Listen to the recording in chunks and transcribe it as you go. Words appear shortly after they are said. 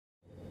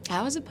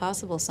How is it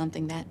possible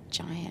something that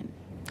giant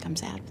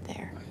comes out of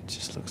there? It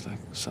just looks like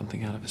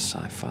something out of a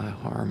sci-fi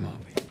horror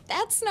movie.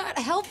 That's not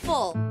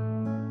helpful.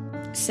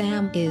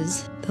 Sam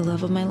is the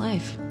love of my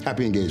life.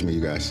 Happy engagement,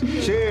 you guys.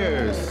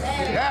 Cheers!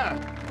 Yeah!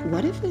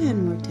 What if it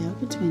hadn't worked out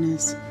between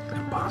us?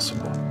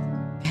 Impossible.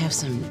 I have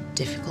some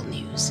difficult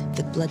news.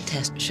 The blood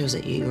test shows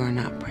that you are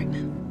not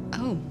pregnant.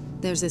 Oh,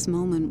 there's this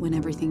moment when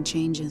everything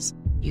changes.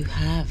 You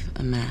have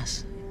a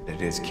mass.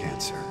 It is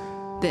cancer.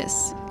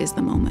 This is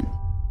the moment.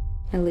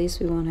 At least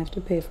we won't have to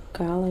pay for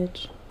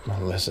college.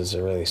 Unless it's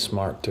a really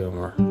smart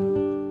tumor.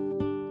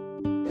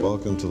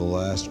 Welcome to the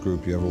last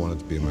group you ever wanted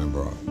to be a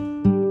member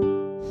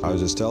of.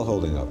 How's Estelle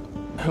holding up?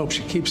 I hope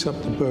she keeps up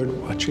the bird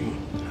watching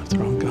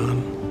after I'm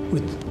gone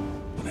with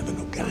whatever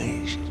new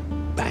guy she's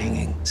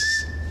banging.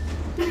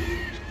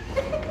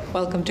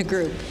 Welcome to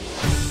group.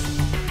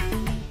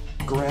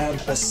 Grab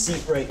a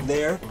seat right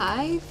there.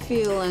 I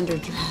feel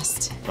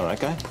underdressed. Oh, that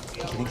guy?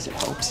 He thinks it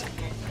helps.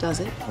 Does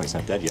it? Well, he's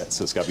not dead yet,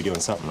 so it's got to be doing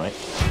something, right?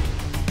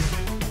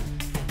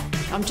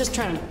 I'm just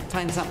trying to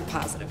find something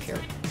positive here.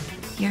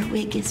 Your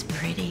wig is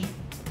pretty.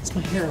 It's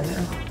my hair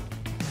now.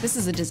 This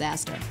is a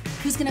disaster.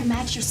 Who's gonna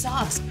match your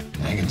socks?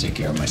 I can take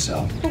care of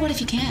myself. But what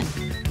if you can't?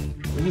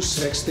 Were you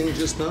sexting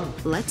just now?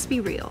 Let's be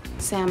real.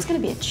 Sam's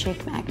gonna be a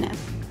chick magnet.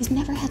 He's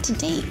never had to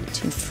date.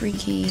 Too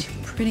freaky, too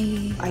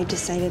pretty. I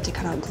decided to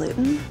cut out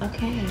gluten.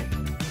 Okay.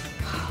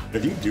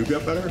 If you do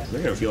get better,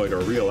 you're gonna feel like a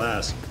real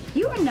ass.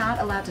 You are not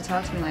allowed to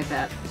talk to me like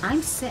that.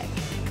 I'm sick.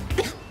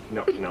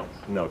 No,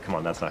 come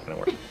on, that's not gonna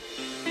work.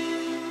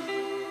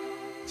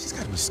 She's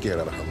got to be scared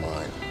out of her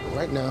mind.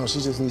 Right now,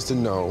 she just needs to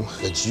know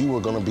that you are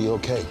going to be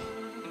okay.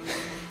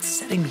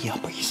 Setting me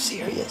up, are you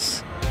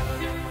serious?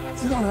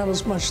 You don't have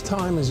as much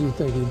time as you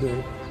think you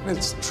do.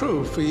 It's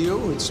true for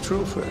you, it's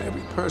true for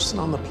every person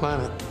on the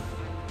planet.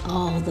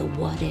 All the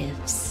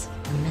what-ifs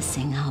are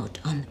missing out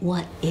on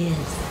what is.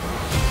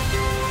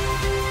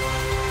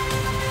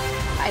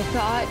 I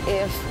thought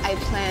if I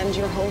planned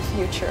your whole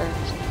future,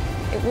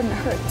 it wouldn't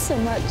hurt so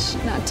much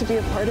not to be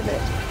a part of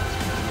it.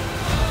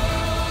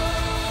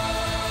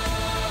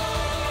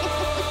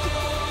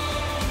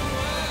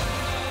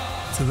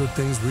 To the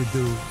things we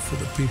do for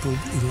the people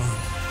we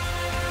love.